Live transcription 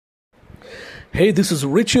Hey, this is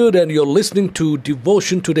Richard, and you're listening to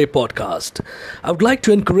Devotion Today podcast. I would like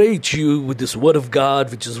to encourage you with this word of God,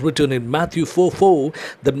 which is written in Matthew 4:4,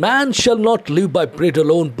 that man shall not live by bread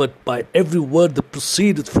alone, but by every word that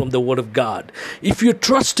proceedeth from the word of God. If you're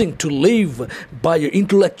trusting to live by your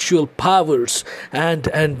intellectual powers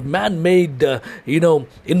and man-made,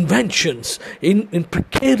 inventions in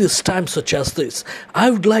precarious times such as this,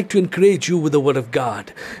 I would like to encourage you with the word of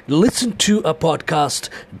God. Listen to a podcast,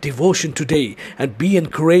 Devotion Today, and be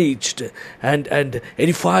encouraged and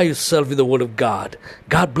edify yourself with the word of God.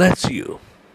 God bless you.